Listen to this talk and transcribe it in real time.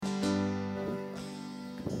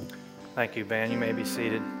Thank you, Ben. You may be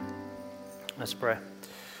seated. Let's pray.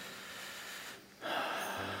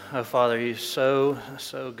 Oh, Father, you're so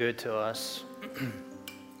good to us.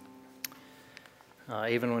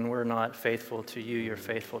 Even when we're not faithful to you, you're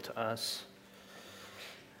faithful to us.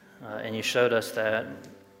 And you showed us that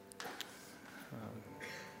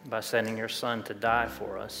by sending your Son to die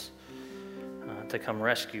for us, to come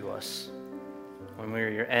rescue us. When we were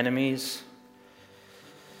your enemies,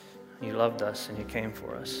 you loved us and you came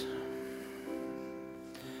for us.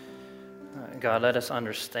 God, let us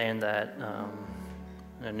understand that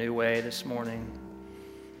in a new way this morning.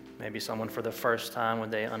 Maybe someone for the first time,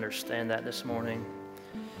 would they understand that this morning?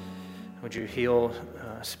 Would you heal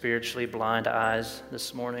spiritually blind eyes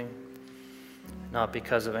this morning? Not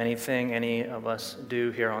because of anything any of us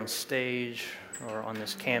do here on stage or on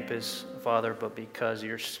this campus, Father, but because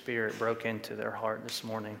your Spirit broke into their heart this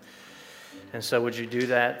morning. And so would you do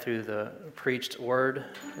that through the preached word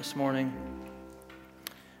this morning?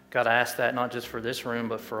 God, I ask that not just for this room,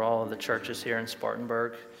 but for all of the churches here in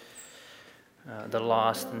Spartanburg, the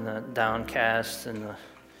lost and the downcast and the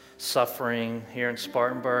suffering here in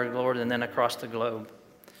Spartanburg, Lord, and then across the globe.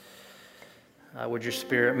 Would your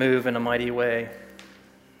Spirit move in a mighty way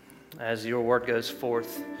as your word goes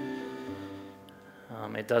forth?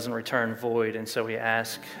 It doesn't return void, and so we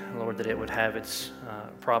ask, Lord, that it would have its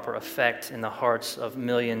proper effect in the hearts of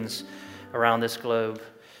millions around this globe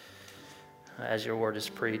as your word is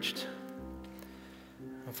preached.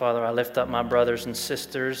 And Father, I lift up my brothers and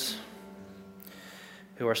sisters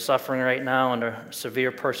who are suffering right now under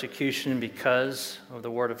severe persecution because of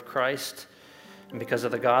the word of Christ and because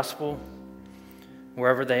of the gospel.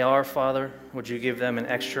 Wherever they are, Father, would you give them an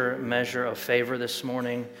extra measure of favor this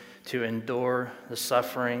morning to endure the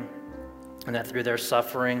suffering, and that through their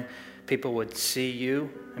suffering, people would see you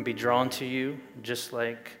and be drawn to you, just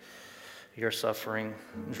like your suffering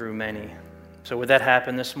drew many. So would that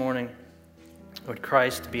happen this morning? Would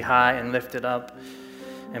Christ be high and lifted up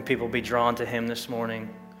and people be drawn to him this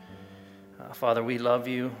morning? Father, we love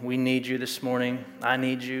you. We need you this morning. I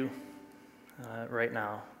need you right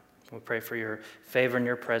now. We pray for your favor and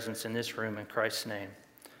your presence in this room in Christ's name.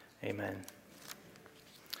 Amen.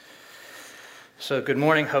 So good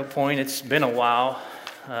morning, Hope Point. It's been a while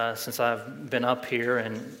since I've been up here,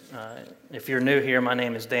 and if you're new here, my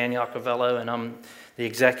name is Dan Iacovello, and I'm the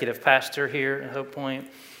executive pastor here at Hope Point.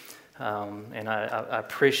 And I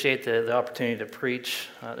appreciate the opportunity to preach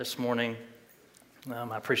this morning.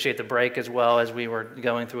 I appreciate the break as well as we were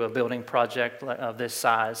going through a building project of this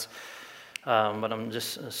size. But I'm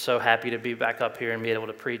just so happy to be back up here and be able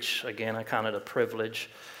to preach again. I count it a privilege.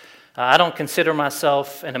 I don't consider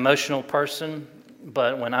myself an emotional person,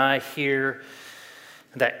 but when I hear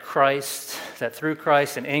that through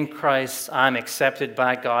Christ and in Christ, I'm accepted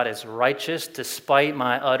by God as righteous despite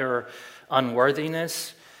my utter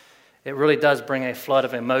unworthiness, it really does bring a flood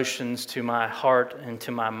of emotions to my heart and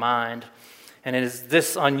to my mind. And it is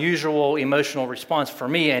this unusual emotional response, for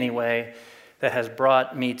me anyway, that has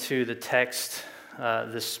brought me to the text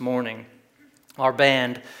this morning. Our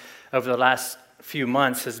band, over the last few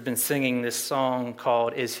months, has been singing this song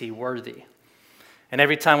called "Is He Worthy?" And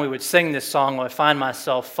every time we would sing this song, I find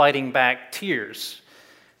myself fighting back tears.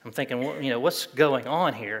 I'm thinking, what's going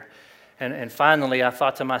on here? And finally, I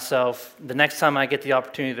thought to myself, the next time I get the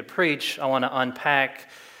opportunity to preach, I want to unpack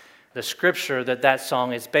the scripture that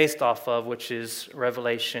song is based off of, which is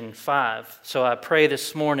Revelation 5. So I pray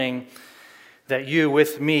this morning that you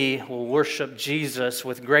with me will worship Jesus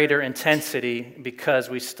with greater intensity because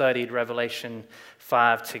we studied Revelation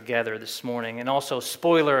 5 together this morning. And also,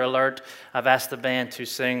 spoiler alert, I've asked the band to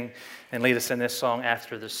sing and lead us in this song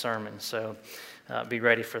after the sermon. So be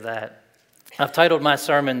ready for that. I've titled my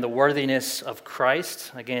sermon, "The Worthiness of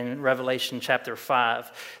Christ." Again, Revelation chapter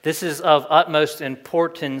 5. This is of utmost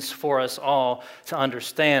importance for us all to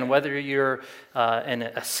understand, whether you're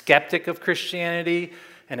a skeptic of Christianity,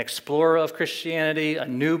 an explorer of Christianity, a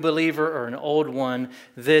new believer, or an old one.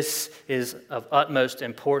 This is of utmost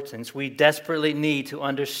importance. We desperately need to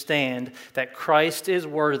understand that Christ is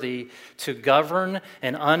worthy to govern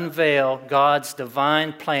and unveil God's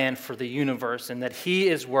divine plan for the universe, and that he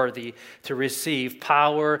is worthy to receive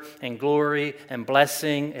power and glory and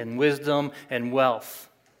blessing and wisdom and wealth.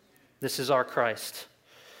 This is our Christ.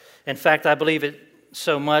 In fact, I believe it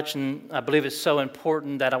so much, and I believe it's so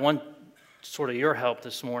important that I want sort of your help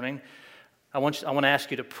this morning. I want to ask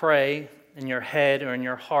you to pray in your head or in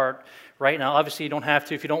your heart right now. Obviously, you don't have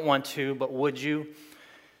to if you don't want to, but would you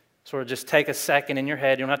sort of just take a second in your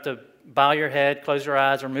head? You don't have to bow your head, close your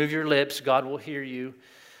eyes, or move your lips. God will hear you.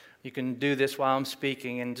 You can do this while I'm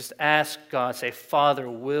speaking and just ask God, say, Father,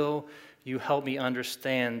 will you help me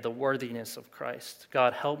understand the worthiness of Christ?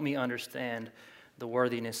 God, help me understand the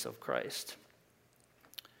worthiness of Christ.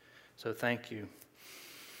 So thank you.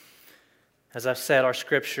 As I've said, our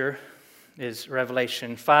scripture is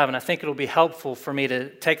Revelation 5, and I think it'll be helpful for me to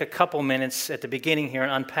take a couple minutes at the beginning here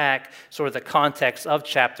and unpack sort of the context of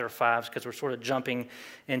chapter 5, because we're sort of jumping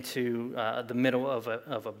into the middle of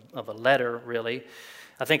a letter, really.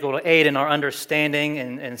 I think it will aid in our understanding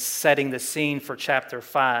and setting the scene for chapter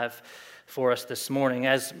 5 for us this morning.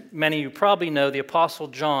 As many of you probably know, the Apostle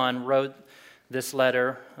John wrote this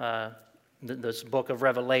letter, this book of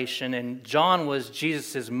Revelation, and John was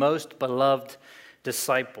Jesus' most beloved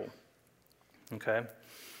disciple. Okay?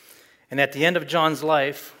 And at the end of John's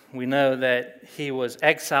life, we know that he was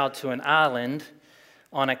exiled to an island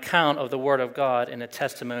on account of the Word of God and the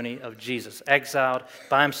testimony of Jesus. Exiled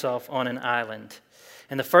by himself on an island.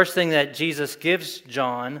 And the first thing that Jesus gives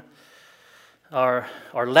John are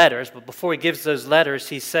letters, but before he gives those letters,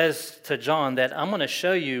 he says to John that I'm going to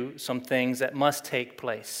show you some things that must take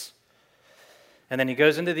place. And then he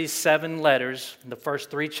goes into these 7 letters, the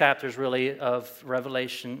first 3 chapters really of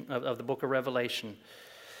Revelation, of the book of Revelation.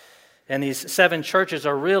 And these 7 churches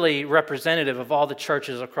are really representative of all the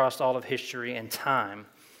churches across all of history and time.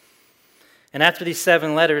 And after these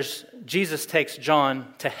 7 letters, Jesus takes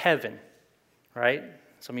John to heaven, right?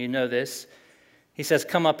 Some of you know this. He says,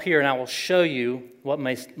 come up here and I will show you what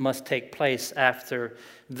must take place after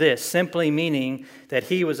this. Simply meaning that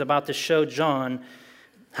he was about to show John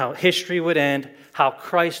how history would end, how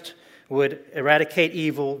Christ would eradicate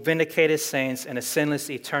evil, vindicate his saints, and a sinless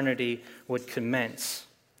eternity would commence.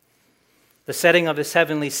 The setting of this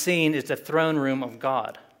heavenly scene is the throne room of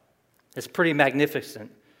God. It's pretty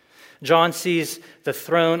magnificent. John sees the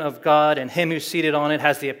throne of God, and him who's seated on it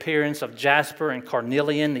has the appearance of jasper and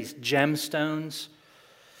carnelian, these gemstones.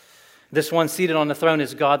 This one seated on the throne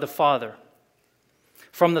is God the Father.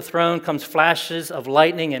 From the throne comes flashes of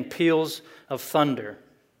lightning and peals of thunder.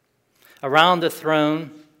 Around the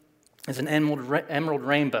throne is an emerald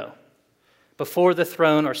rainbow. Before the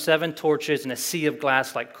throne are 7 torches and a sea of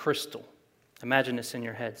glass like crystal. Imagine this in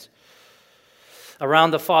your heads.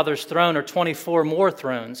 Around the Father's throne are 24 more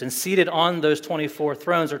thrones, and seated on those 24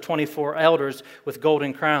 thrones are 24 elders with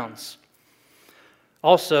golden crowns.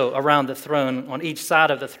 Also around the throne, on each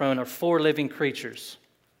side of the throne, are 4 living creatures.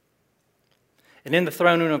 And in the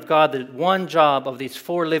throne room of God, the one job of these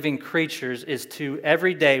 4 living creatures is to,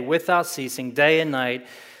 every day, without ceasing, day and night,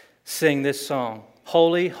 sing this song.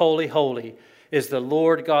 Holy, holy, holy is the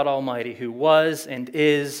Lord God Almighty, who was and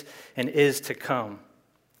is to come.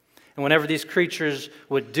 And whenever these creatures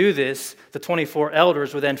would do this, the 24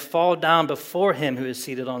 elders would then fall down before him who is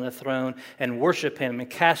seated on the throne and worship him and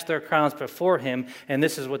cast their crowns before him. And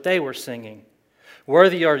this is what they were singing.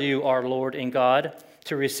 Worthy are you, our Lord and God,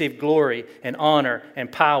 to receive glory and honor and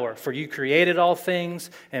power. For you created all things,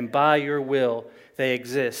 and by your will they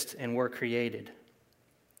exist and were created.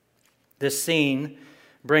 This scene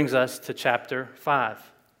brings us to chapter 5.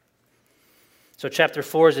 So chapter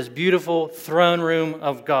 4 is this beautiful throne room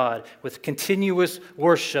of God with continuous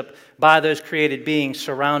worship by those created beings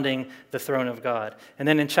surrounding the throne of God. And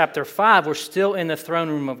then in chapter 5, we're still in the throne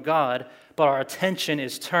room of God, but our attention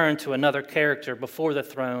is turned to another character before the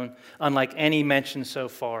throne, unlike any mentioned so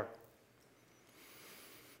far.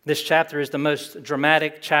 This chapter is the most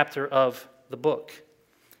dramatic chapter of the book.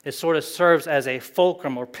 It sort of serves as a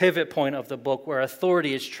fulcrum or pivot point of the book where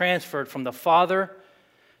authority is transferred from the Father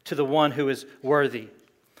to the one who is worthy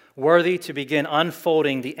to begin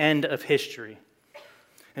unfolding the end of history.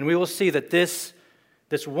 And we will see that this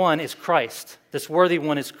one is Christ. This worthy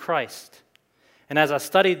one is Christ. And as I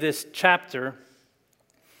studied this chapter,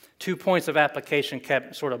 2 points of application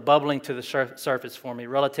kept sort of bubbling to the surface for me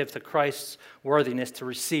relative to Christ's worthiness to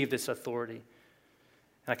receive this authority.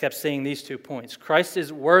 And I kept seeing these 2 points. Christ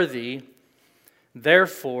is worthy,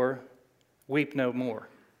 therefore weep no more.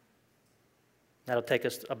 That'll take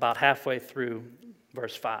us about halfway through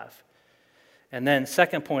verse 5. And then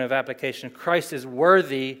second point of application, Christ is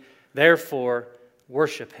worthy, therefore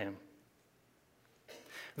worship him.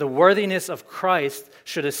 The worthiness of Christ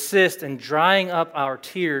should assist in drying up our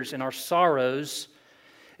tears and our sorrows,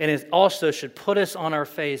 and it also should put us on our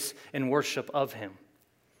face in worship of him.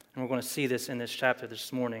 And we're going to see this in this chapter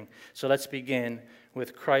this morning. So let's begin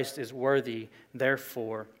with Christ is worthy,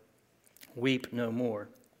 therefore weep no more.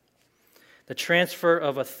 The transfer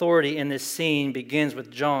of authority in this scene begins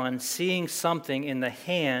with John seeing something in the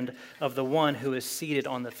hand of the one who is seated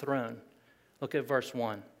on the throne. Look at verse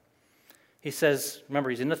 1. He says, remember,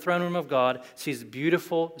 he's in the throne room of God, sees the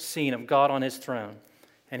beautiful scene of God on his throne.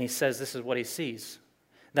 And he says this is what he sees.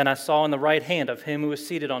 Then I saw in the right hand of him who was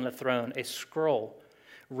seated on the throne a scroll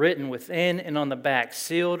written within and on the back,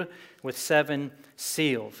 sealed with 7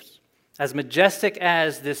 seals. As majestic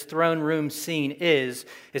as this throne room scene is,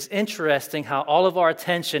 it's interesting how all of our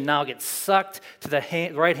attention now gets sucked to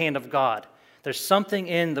the right hand of God. There's something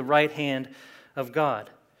in the right hand of God.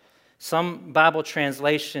 Some Bible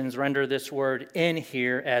translations render this word in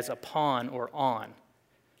here as upon or on.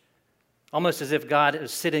 Almost as if God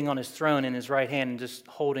is sitting on his throne in his right hand and just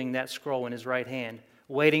holding that scroll in his right hand,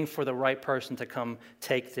 waiting for the right person to come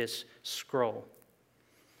take this scroll.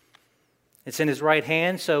 It's in his right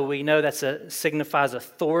hand, so we know that signifies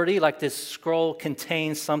authority, like this scroll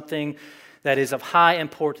contains something that is of high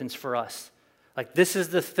importance for us. Like this is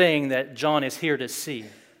the thing that John is here to see.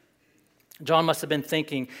 John must have been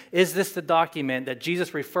thinking, is this the document that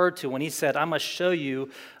Jesus referred to when he said, I must show you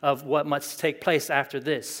of what must take place after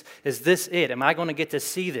this? Is this it? Am I going to get to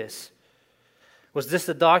see this? Was this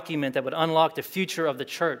the document that would unlock the future of the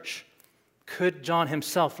church? Could John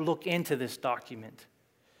himself look into this document?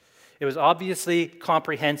 It was obviously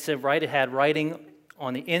comprehensive, right? It had writing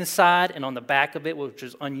on the inside and on the back of it, which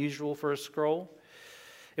is unusual for a scroll.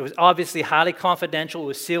 It was obviously highly confidential. It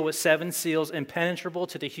was sealed with 7 seals, impenetrable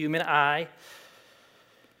to the human eye,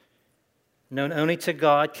 known only to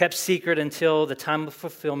God, kept secret until the time of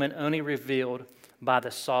fulfillment, only revealed by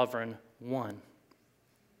the sovereign one.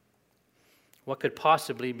 What could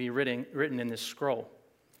possibly be written in this scroll?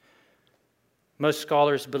 Most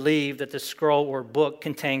scholars believe that the scroll or book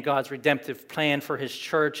contained God's redemptive plan for his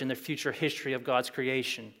church and the future history of God's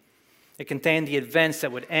creation. It contained the events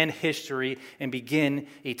that would end history and begin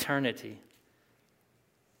eternity.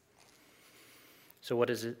 So what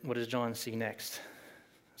does John see next?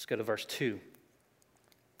 Let's go to verse 2.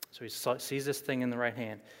 So he sees this thing in the right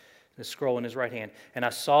hand, the scroll in his right hand. And I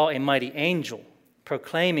saw a mighty angel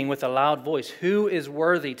proclaiming with a loud voice, "Who is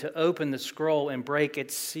worthy to open the scroll and break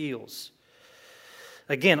its seals?"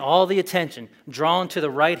 Again, all the attention drawn to the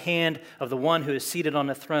right hand of the one who is seated on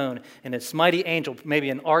the throne. And this mighty angel, maybe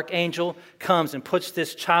an archangel, comes and puts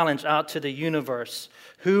this challenge out to the universe.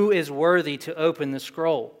 Who is worthy to open the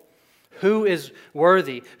scroll? Who is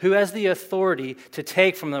worthy? Who has the authority to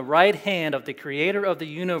take from the right hand of the creator of the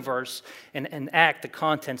universe and enact the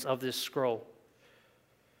contents of this scroll?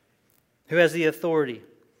 Who has the authority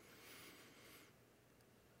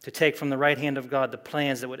to take from the right hand of God the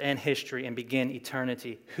plans that would end history and begin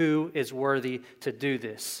eternity? Who is worthy to do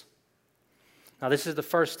this? Now, this is the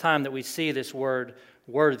first time that we see this word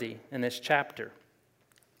worthy in this chapter.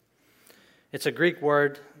 It's a Greek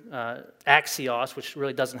word, axios, which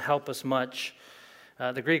really doesn't help us much.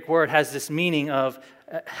 The Greek word has this meaning of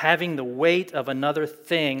having the weight of another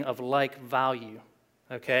thing of like value.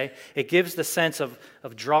 Okay? It gives the sense of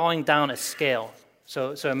drawing down a scale.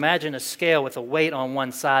 So imagine a scale with a weight on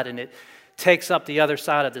one side and it takes up the other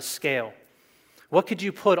side of the scale. What could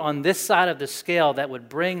you put on this side of the scale that would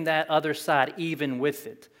bring that other side even with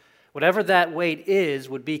it? Whatever that weight is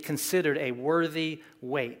would be considered a worthy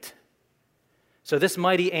weight. So this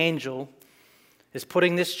mighty angel is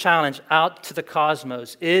putting this challenge out to the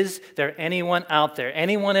cosmos. Is there anyone out there,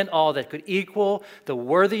 anyone at all that could equal the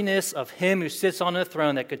worthiness of him who sits on the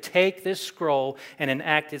throne, that could take this scroll and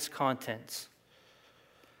enact its contents?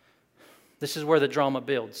 This is where the drama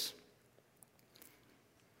builds.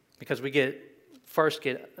 Because we first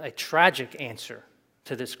get a tragic answer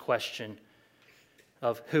to this question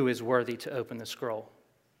of who is worthy to open the scroll.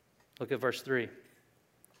 Look at verse 3.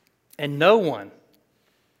 And no one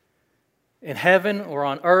in heaven or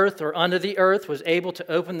on earth or under the earth was able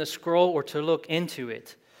to open the scroll or to look into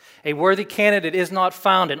it. A worthy candidate is not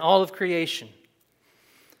found in all of creation.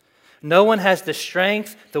 No one has the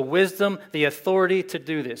strength, the wisdom, the authority to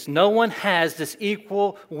do this. No one has this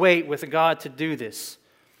equal weight with God to do this.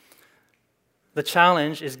 The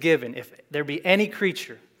challenge is given. If there be any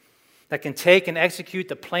creature that can take and execute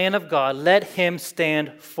the plan of God, let him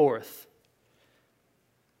stand forth.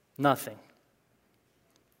 Nothing.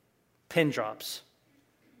 Pin drops.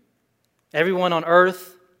 Everyone on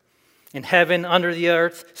earth, in heaven, under the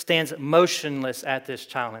earth, stands motionless at this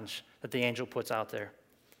challenge that the angel puts out there.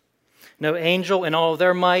 No angel in all of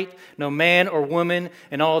their might, no man or woman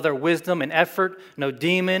in all of their wisdom and effort, no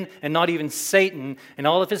demon, and not even Satan in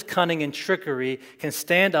all of his cunning and trickery can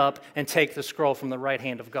stand up and take the scroll from the right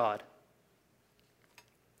hand of God.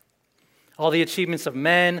 All the achievements of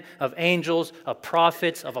men, of angels, of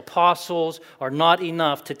prophets, of apostles are not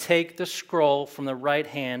enough to take the scroll from the right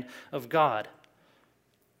hand of God.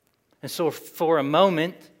 And so for a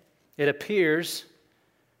moment, it appears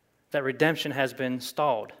that redemption has been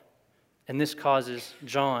stalled. And this causes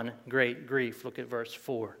John great grief. Look at verse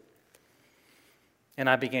 4. And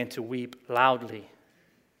I began to weep loudly,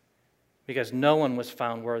 because no one was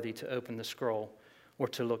found worthy to open the scroll or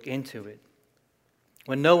to look into it.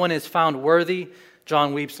 When no one is found worthy,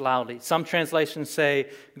 John weeps loudly. Some translations say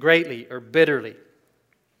greatly or bitterly.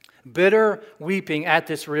 Bitter weeping at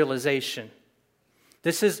this realization.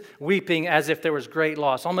 This is weeping as if there was great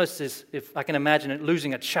loss, almost as if I can imagine it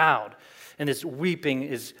losing a child. And this weeping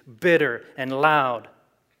is bitter and loud.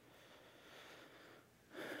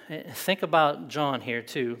 Think about John here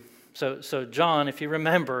too. So John, if you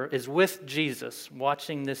remember, is with Jesus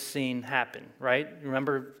watching this scene happen, right?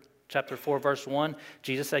 Remember chapter 4, verse 1?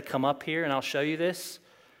 Jesus said, come up here and I'll show you this.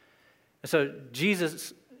 So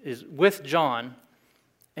Jesus is with John,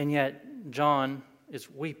 and yet John is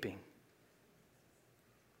weeping.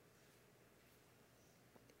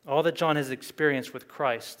 All that John has experienced with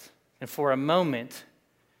Christ, and for a moment,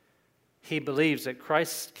 he believes that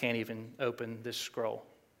Christ can't even open this scroll.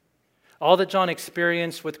 All that John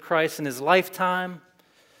experienced with Christ in his lifetime,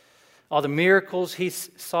 all the miracles he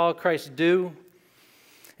saw Christ do,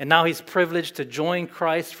 and now he's privileged to join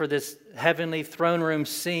Christ for this heavenly throne room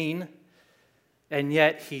scene, and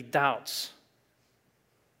yet he doubts.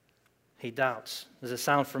 He doubts. Does it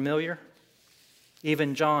sound familiar?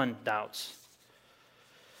 Even John doubts.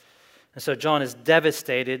 And so John is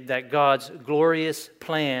devastated that God's glorious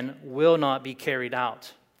plan will not be carried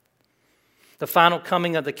out. The final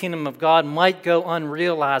coming of the kingdom of God might go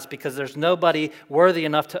unrealized because there's nobody worthy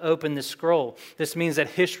enough to open this scroll. This means that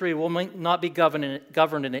history will not be governed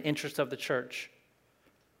in the interest of the church.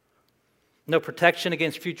 No protection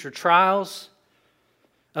against future trials,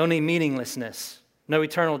 only meaninglessness. No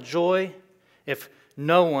eternal joy if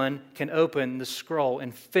no one can open the scroll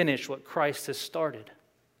and finish what Christ has started.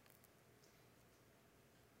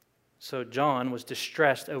 So John was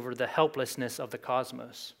distressed over the helplessness of the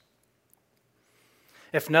cosmos.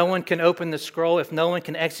 If no one can open the scroll, if no one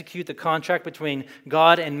can execute the contract between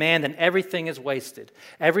God and man, then everything is wasted.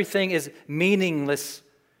 Everything is meaningless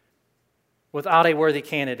without a worthy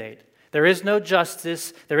candidate. There is no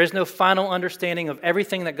justice. There is no final understanding of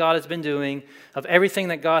everything that God has been doing, of everything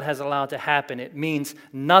that God has allowed to happen. It means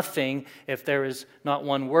nothing if there is not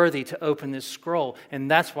one worthy to open this scroll.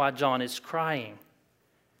 And that's why John is crying.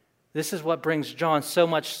 This is what brings John so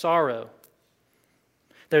much sorrow.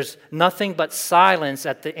 There's nothing but silence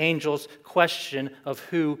at the angel's question of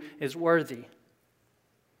who is worthy.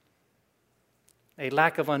 A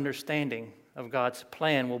lack of understanding of God's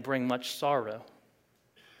plan will bring much sorrow.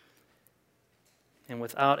 And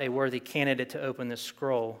without a worthy candidate to open the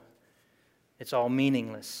scroll, it's all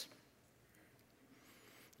meaningless.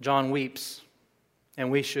 John weeps, and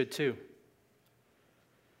we should too.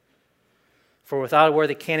 For without a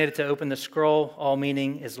worthy candidate to open the scroll, all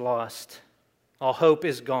meaning is lost. All hope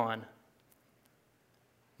is gone.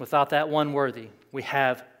 Without that one worthy, we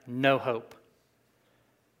have no hope.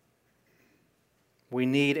 We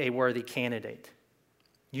need a worthy candidate.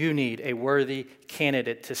 You need a worthy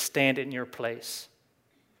candidate to stand in your place.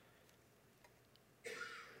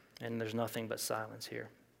 And there's nothing but silence here.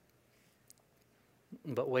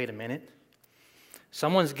 But wait a minute.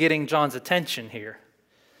 Someone's getting John's attention here.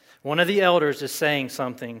 One of the elders is saying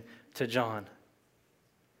something to John.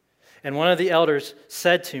 And one of the elders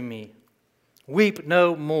said to me, "Weep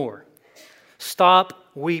no more.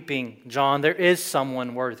 Stop weeping, John. There is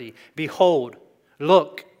someone worthy. Behold,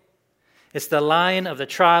 look, it's the Lion of the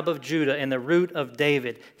tribe of Judah and the root of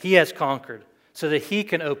David. He has conquered so that he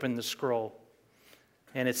can open the scroll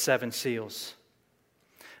and its 7 seals."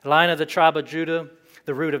 Lion of the tribe of Judah,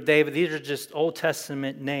 the root of David, these are just Old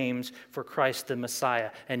Testament names for Christ the Messiah.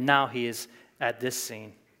 And now he is at this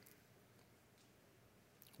scene.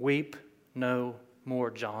 Weep no more,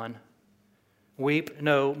 John. Weep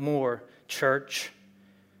no more, church.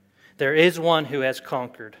 There is one who has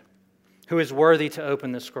conquered, who is worthy to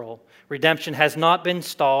open the scroll. Redemption has not been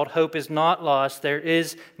stalled. Hope is not lost. There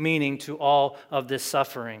is meaning to all of this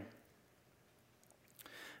suffering.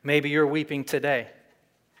 Maybe you're weeping today.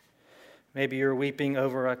 Maybe you're weeping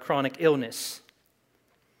over a chronic illness.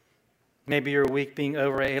 Maybe you're weeping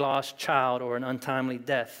over a lost child or an untimely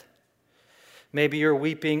death. Maybe you're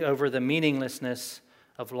weeping over the meaninglessness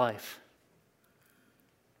of life.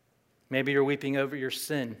 Maybe you're weeping over your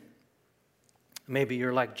sin. Maybe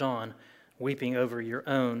you're like John, weeping over your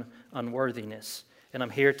own unworthiness. And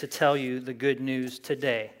I'm here to tell you the good news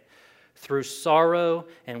today. Through sorrow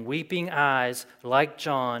and weeping eyes, like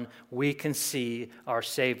John, we can see our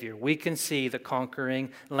Savior. We can see the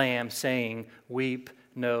conquering Lamb saying, "Weep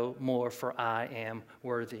no more, for I am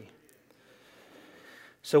worthy."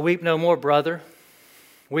 So weep no more, brother.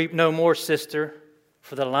 Weep no more, sister,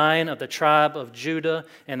 for the Lion of the tribe of Judah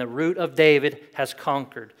and the Root of David has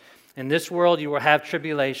conquered. In this world you will have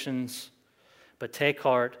tribulations, but take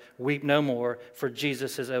heart, weep no more, for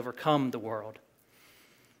Jesus has overcome the world.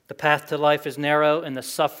 The path to life is narrow and the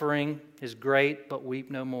suffering is great, but weep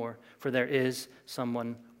no more, for there is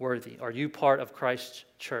someone worthy. Are you part of Christ's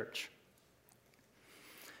church?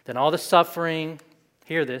 Then all the suffering,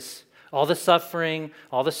 hear this, all the suffering,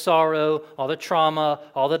 all the sorrow, all the trauma,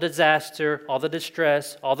 all the disaster, all the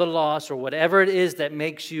distress, all the loss, or whatever it is that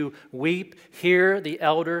makes you weep, hear the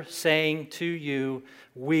elder saying to you,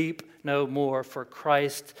 weep no more, for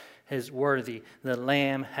Christ is worthy. The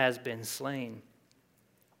Lamb has been slain.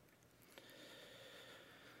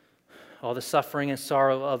 All the suffering and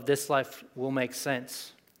sorrow of this life will make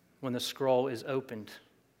sense when the scroll is opened.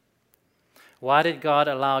 Why did God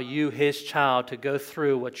allow you, His child, to go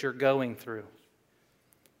through what you're going through?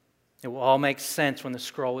 It will all make sense when the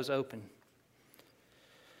scroll is open.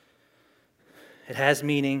 It has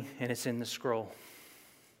meaning, and it's in the scroll.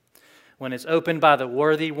 When it's opened by the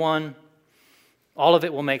worthy one, all of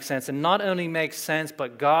it will make sense. And not only make sense,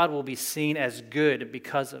 but God will be seen as good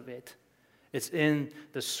because of it. It's in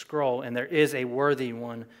the scroll, and there is a worthy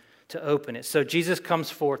one to open it. So Jesus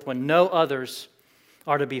comes forth when no others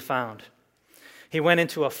are to be found. He went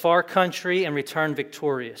into a far country and returned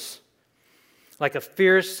victorious. Like a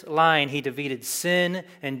fierce lion, he defeated sin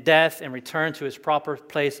and death and returned to his proper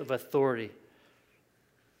place of authority.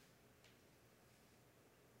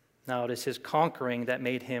 Now, it is his conquering that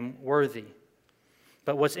made him worthy.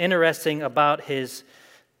 But what's interesting about his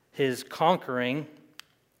conquering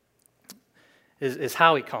is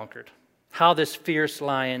how he conquered, how this fierce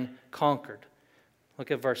lion conquered.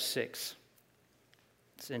 Look at verse 6.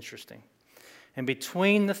 It's interesting. And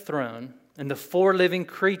between the throne and the four living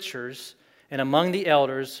creatures and among the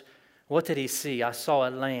elders, what did he see? I saw a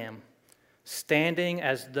lamb standing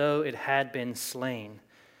as though it had been slain.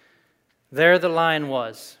 There the lion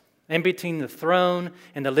was, in between the throne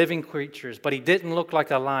and the living creatures. But he didn't look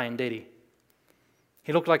like a lion, did he?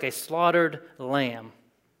 He looked like a slaughtered lamb.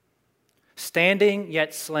 Standing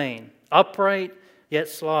yet slain. Upright yet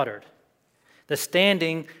slaughtered. The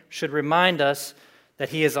standing should remind us that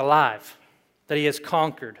he is alive, that he has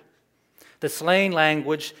conquered. The slain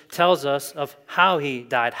language tells us of how he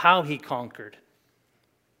died, how he conquered.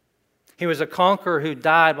 He was a conqueror who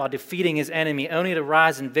died while defeating his enemy, only to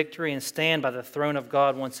rise in victory and stand by the throne of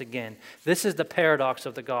God once again. This is the paradox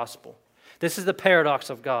of the gospel. This is the paradox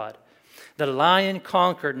of God. The lion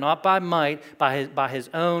conquered not by might, by his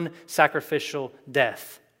own sacrificial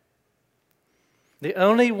death. The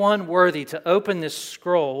only one worthy to open this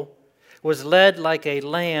scroll was led like a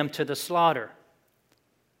lamb to the slaughter.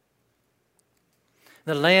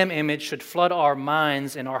 The lamb image should flood our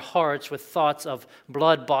minds and our hearts with thoughts of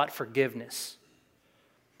blood-bought forgiveness,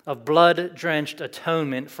 of blood-drenched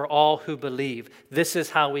atonement for all who believe. This is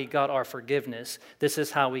how we got our forgiveness. This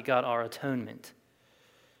is how we got our atonement.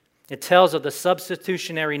 It tells of the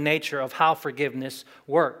substitutionary nature of how forgiveness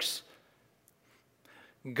works.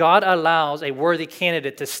 God allows a worthy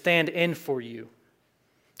candidate to stand in for you,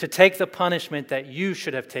 to take the punishment that you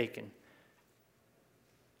should have taken.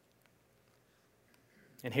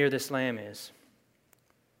 And here this lamb is.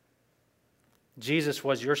 Jesus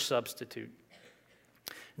was your substitute.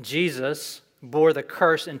 Jesus bore the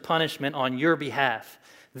curse and punishment on your behalf.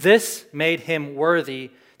 This made him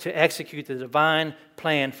worthy to execute the divine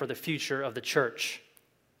plan for the future of the church.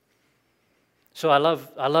 So I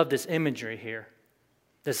love this imagery here,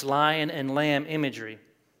 this lion and lamb imagery.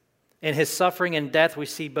 In his suffering and death, we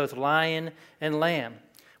see both lion and lamb.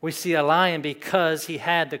 We see a lion because he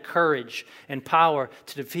had the courage and power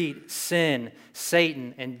to defeat sin,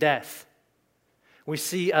 Satan, and death. We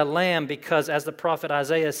see a lamb because, as the prophet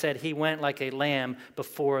Isaiah said, he went like a lamb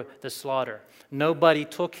before the slaughter. Nobody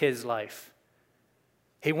took his life.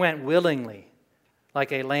 He went willingly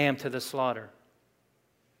like a lamb to the slaughter.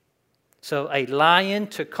 So a lion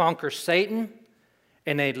to conquer Satan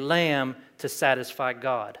and a lamb to satisfy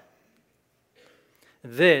God.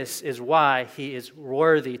 This is why he is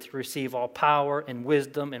worthy to receive all power and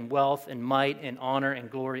wisdom and wealth and might and honor and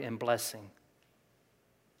glory and blessing.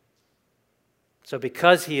 So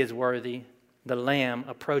because he is worthy, the Lamb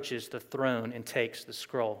approaches the throne and takes the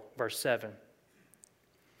scroll. Verse 7.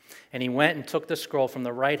 And he went and took the scroll from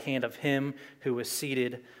the right hand of him who was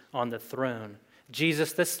seated on the throne.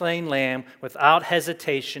 Jesus, the slain lamb, without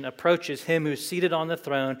hesitation, approaches him who's seated on the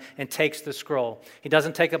throne and takes the scroll. He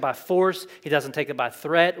doesn't take it by force. He doesn't take it by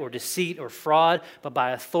threat or deceit or fraud, but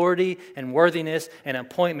by authority and worthiness and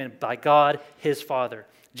appointment by God, his Father.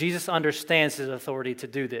 Jesus understands his authority to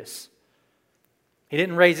do this. He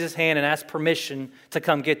didn't raise his hand and ask permission to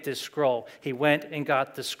come get this scroll. He went and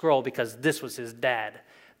got the scroll because this was his dad.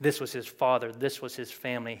 This was his father. This was his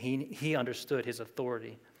family. He understood his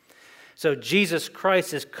authority. So Jesus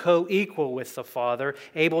Christ is co-equal with the Father,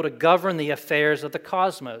 able to govern the affairs of the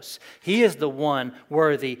cosmos. He is the one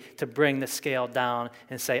worthy to bring the scale down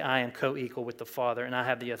and say, I am co-equal with the Father, and I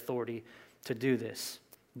have the authority to do this.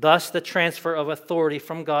 Thus, the transfer of authority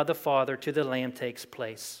from God the Father to the Lamb takes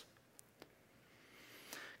place.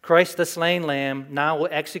 Christ, the slain Lamb, now will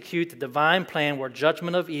execute the divine plan where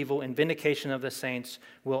judgment of evil and vindication of the saints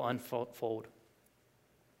will unfold.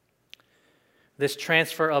 This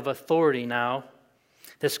transfer of authority now,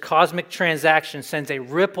 this cosmic transaction sends a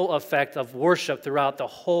ripple effect of worship throughout the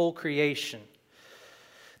whole creation.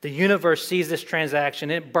 The universe sees this transaction,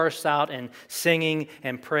 it bursts out in singing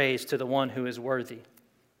and praise to the one who is worthy.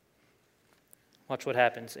 Watch what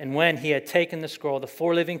happens. And when he had taken the scroll, the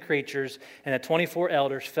 4 living creatures and the 24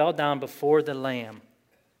 elders fell down before the Lamb.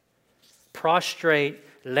 Prostrate,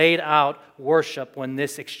 laid out worship when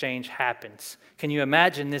this exchange happens. Can you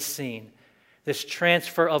imagine this scene? This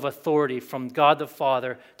transfer of authority from God the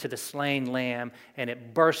Father to the slain Lamb, and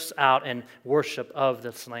it bursts out in worship of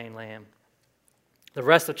the slain Lamb. The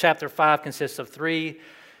rest of chapter 5 consists of 3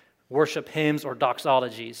 worship hymns or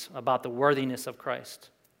doxologies about the worthiness of Christ.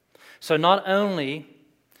 So not only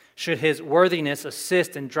should his worthiness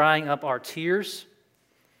assist in drying up our tears,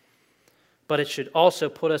 but it should also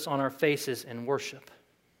put us on our faces in worship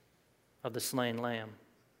of the slain Lamb.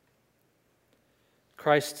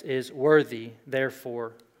 Christ is worthy,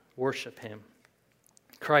 therefore worship him.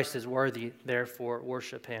 Christ is worthy, therefore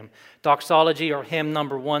worship him. Doxology or hymn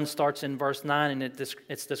number 1 starts in verse 9, and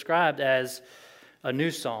it's described as a new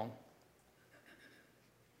song.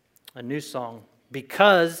 A new song.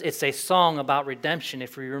 Because it's a song about redemption.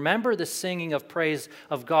 If we remember the singing of praise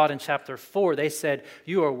of God in chapter 4, they said,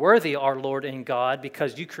 you are worthy, our Lord and God,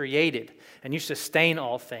 because you created and you sustain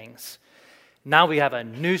all things. Now we have a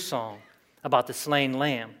new song about the slain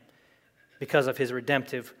Lamb because of his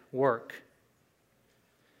redemptive work.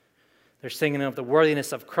 They're singing of the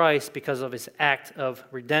worthiness of Christ because of his act of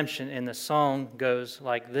redemption, and the song goes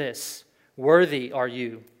like this. Worthy are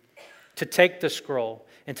you to take the scroll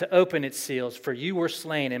and to open its seals, for you were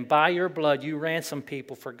slain, and by your blood you ransomed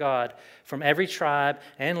people for God from every tribe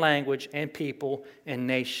and language and people and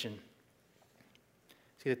nation.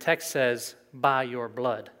 See, the text says, by your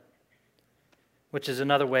blood, which is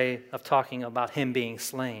another way of talking about him being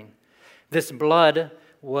slain. This blood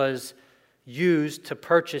was used to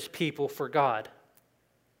purchase people for God.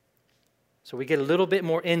 So we get a little bit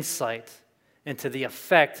more insight into the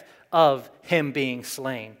effect of him being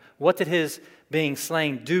slain. What did his being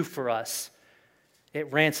slain do for us?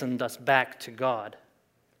 It ransomed us back to God.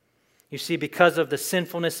 You see, because of the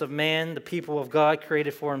sinfulness of man, the people of God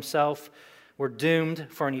created for himself were doomed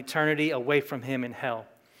for an eternity away from him in hell.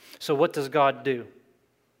 So what does God do?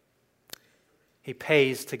 He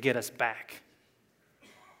pays to get us back.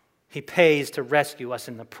 He pays to rescue us,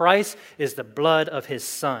 and the price is the blood of his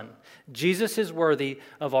Son. Jesus is worthy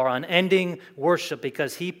of our unending worship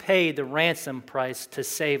because he paid the ransom price to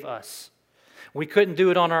save us. We couldn't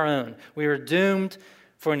do it on our own. We were doomed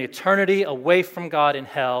for an eternity away from God in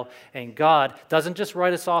hell, and God doesn't just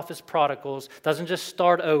write us off as prodigals, doesn't just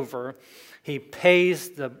start over. He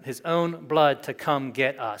pays his own blood to come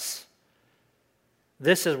get us.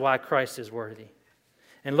 This is why Christ is worthy.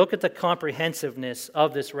 And look at the comprehensiveness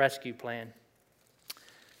of this rescue plan.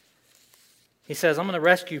 He says, I'm going to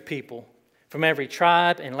rescue people from every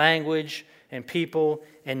tribe and language and people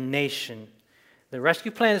and nation. The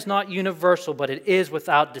rescue plan is not universal, but it is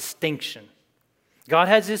without distinction. God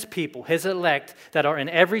has his people, his elect, that are in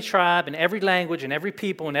every tribe and every language and every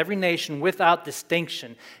people and every nation without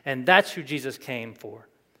distinction. And that's who Jesus came for.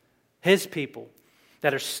 His people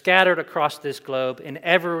that are scattered across this globe in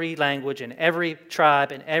every language, in every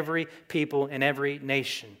tribe, in every people, in every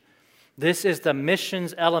nation. This is the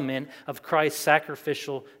missions element of Christ's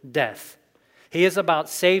sacrificial death. He is about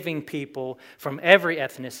saving people from every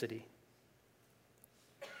ethnicity.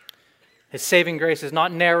 His saving grace is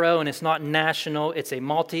not narrow and it's not national. It's a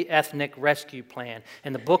multi-ethnic rescue plan.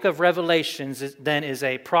 And the book of Revelations then is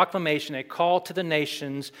a proclamation, a call to the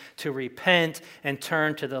nations to repent and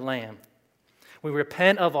turn to the Lamb. We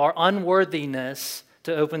repent of our unworthiness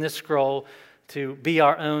to open this scroll, to be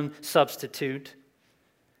our own substitute,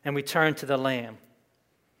 and we turn to the Lamb.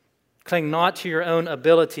 Cling not to your own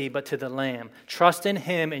ability, but to the Lamb. Trust in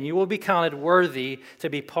him, and you will be counted worthy to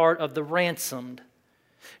be part of the ransomed.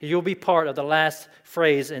 You'll be part of the last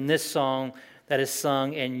phrase in this song that is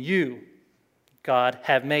sung, and you, God,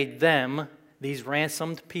 have made them, these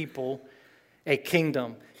ransomed people, a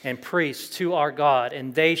kingdom and priests to our God,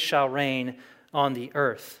 and they shall reign on the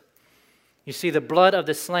earth. You see, the blood of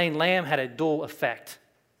the slain lamb had a dual effect.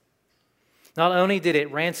 Not only did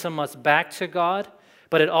it ransom us back to God,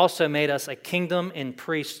 but it also made us a kingdom and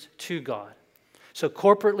priest to God. So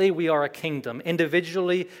corporately, we are a kingdom.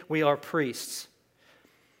 Individually, we are priests.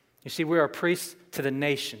 You see, we are priests to the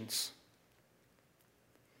nations.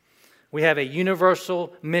 We have a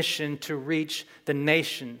universal mission to reach the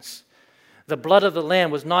nations. The blood of the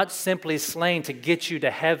Lamb was not simply slain to get you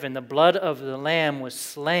to heaven. The blood of the Lamb was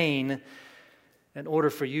slain in order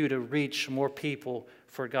for you to reach more people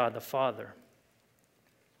for God the Father.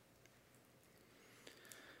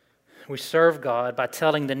 We serve God by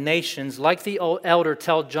telling the nations, like the old elder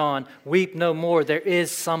told John, weep no more, there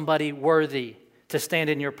is somebody worthy to stand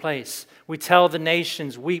in your place. We tell the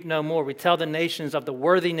nations, weep no more. We tell the nations of the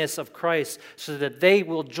worthiness of Christ so that they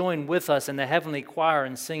will join with us in the heavenly choir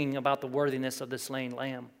in singing about the worthiness of the slain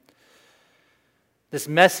Lamb. This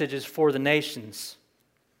message is for the nations.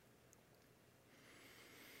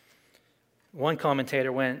 One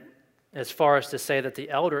commentator went as far as to say that the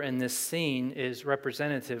elder in this scene is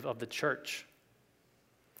representative of the church.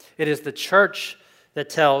 It is the church that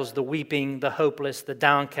tells the weeping, the hopeless, the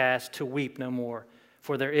downcast to weep no more,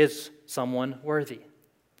 for there is someone worthy.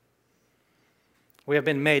 We have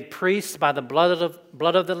been made priests by the blood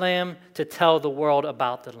of the Lamb to tell the world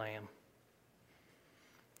about the Lamb.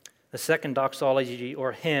 The second doxology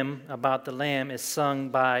or hymn about the Lamb is sung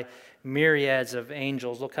by myriads of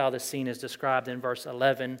angels. Look how the scene is described in verse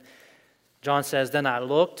 11. John says, "Then I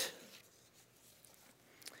looked,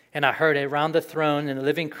 and I heard around the throne and the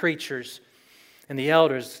living creatures and the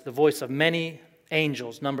elders the voice of many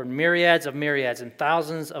angels, numbered myriads of myriads and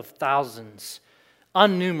thousands of thousands,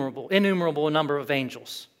 innumerable number of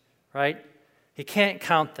angels," right? He can't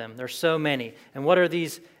count them. There's so many. And what are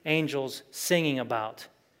these angels singing about?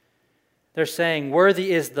 They're saying,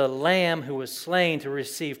 "Worthy is the Lamb who was slain to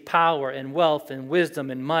receive power and wealth and wisdom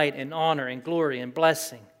and might and honor and glory and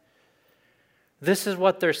blessing." This is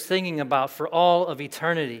what they're singing about for all of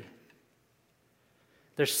eternity.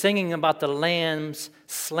 They're singing about the Lamb's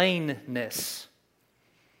slainness.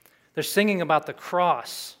 They're singing about the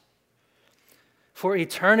cross. For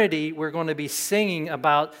eternity, we're going to be singing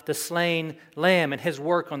about the slain Lamb and his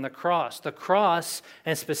work on the cross. The cross,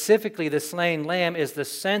 and specifically the slain Lamb, is the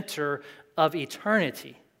center of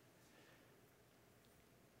eternity.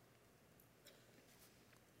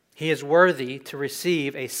 He is worthy to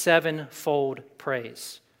receive a sevenfold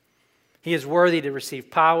praise. He is worthy to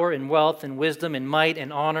receive power and wealth and wisdom and might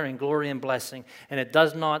and honor and glory and blessing. And it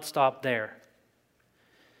does not stop there.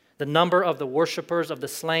 The number of the worshipers of the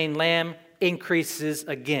slain Lamb increases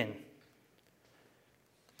again.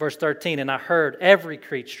 Verse 13, "And I heard every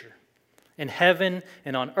creature in heaven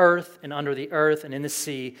and on earth and under the earth and in the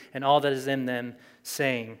sea and all that is in them,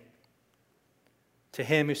 saying, to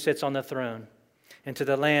him who sits on the throne and to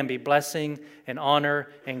the Lamb be blessing and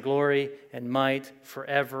honor and glory and might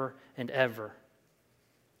forever and ever."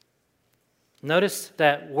 Notice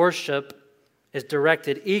that worship is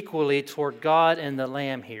directed equally toward God and the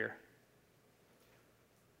Lamb here.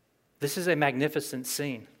 This is a magnificent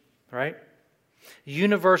scene, right?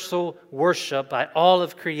 Universal worship by all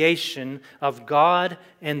of creation of God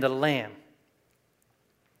and the Lamb.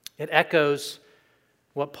 It echoes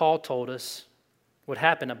what Paul told us would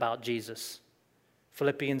happen about Jesus.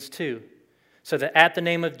 Philippians 2. "So that at the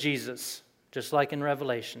name of Jesus," just like in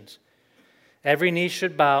Revelations, "every knee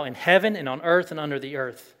should bow in heaven and on earth and under the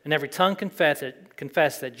earth, and every tongue confess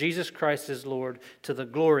that Jesus Christ is Lord, to the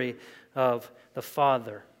glory of the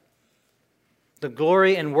Father." The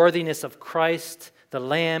glory and worthiness of Christ, the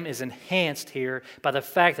Lamb, is enhanced here by the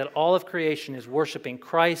fact that all of creation is worshiping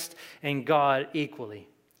Christ and God equally.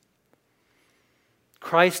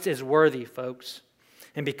 Christ is worthy, folks.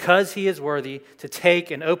 And because he is worthy to take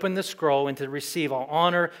and open the scroll and to receive all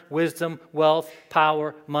honor, wisdom, wealth,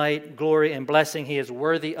 power, might, glory, and blessing, he is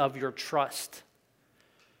worthy of your trust.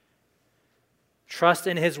 Trust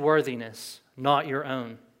in his worthiness, not your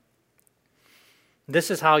own.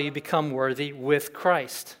 This is how you become worthy with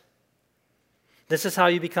Christ. This is how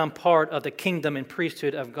you become part of the kingdom and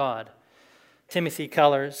priesthood of God. Timothy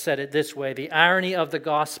Keller said it this way: "The irony of the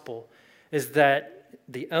gospel is that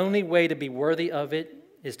the only way to be worthy of it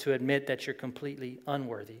is to admit that you're completely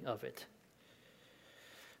unworthy of it."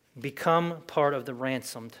 Become part of the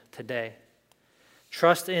ransomed today.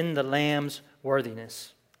 Trust in the Lamb's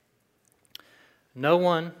worthiness. No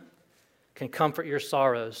one can comfort your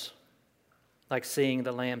sorrows like seeing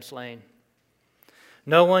the Lamb slain.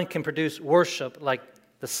 No one can produce worship like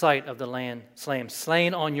the sight of the Lamb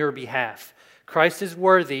slain on your behalf. Christ is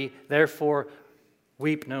worthy, therefore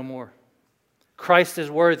weep no more. Christ is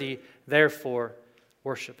worthy, therefore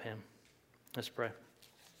worship him. Let's pray.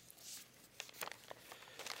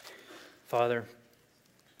 Father,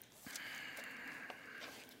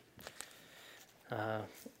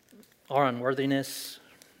 our unworthiness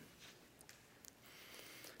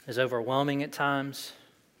is overwhelming at times.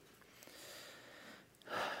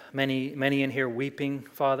 Many in here weeping,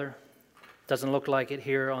 Father. Doesn't look like it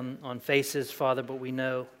here on faces, Father, but we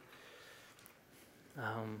know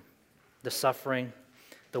the suffering,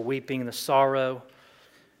 the weeping, the sorrow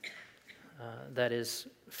that is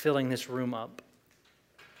filling this room up.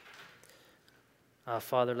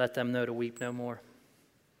 Father, let them know to weep no more.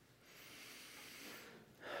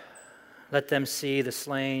 Let them see the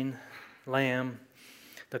slain Lamb,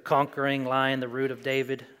 the conquering Lion, the root of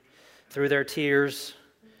David, through their tears.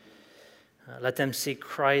 Let them see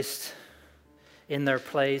Christ in their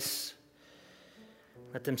place.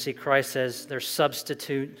 Let them see Christ as their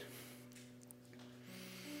substitute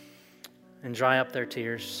and dry up their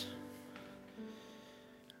tears.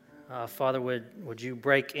 Father, would you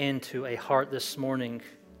break into a heart this morning,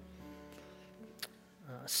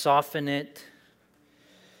 soften it,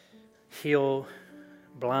 heal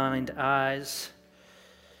blind eyes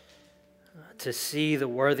to see the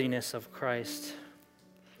worthiness of Christ.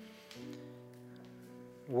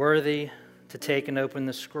 Worthy to take and open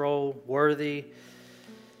the scroll, worthy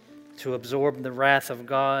to absorb the wrath of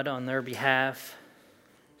God on their behalf,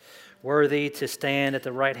 worthy to stand at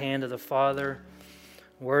the right hand of the Father,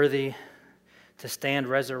 worthy to stand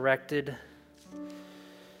resurrected,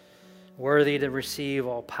 worthy to receive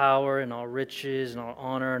all power and all riches and all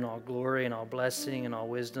honor and all glory and all blessing and all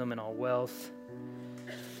wisdom and all wealth.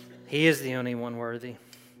 He is the only one worthy.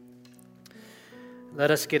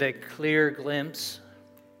 Let us get a clear glimpse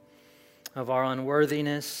of our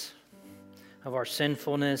unworthiness, of our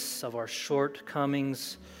sinfulness, of our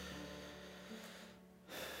shortcomings,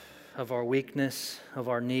 of our weakness, of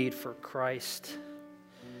our need for Christ.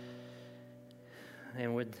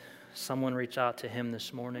 And would someone reach out to him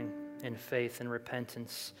this morning in faith and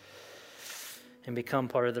repentance and become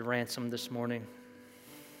part of the ransom this morning?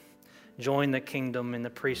 Join the kingdom and the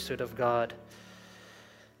priesthood of God.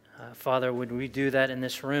 Father, would we do that in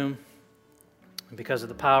this room? Because of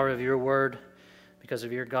the power of your word, because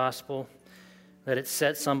of your gospel, let it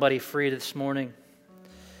set somebody free this morning.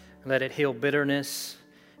 Let it heal bitterness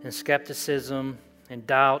and skepticism and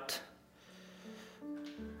doubt.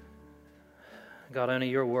 God, only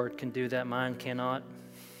your word can do that. Mine cannot.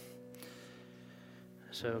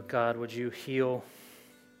 So, God, would you heal?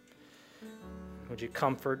 Would you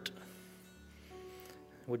comfort?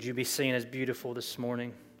 Would you be seen as beautiful this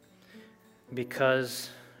morning because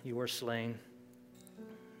you were slain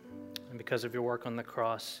and because of your work on the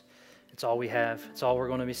cross? It's all we have. It's all we're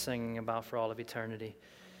going to be singing about for all of eternity.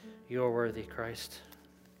 You are worthy, Christ.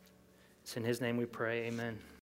 It's in his name we pray. Amen.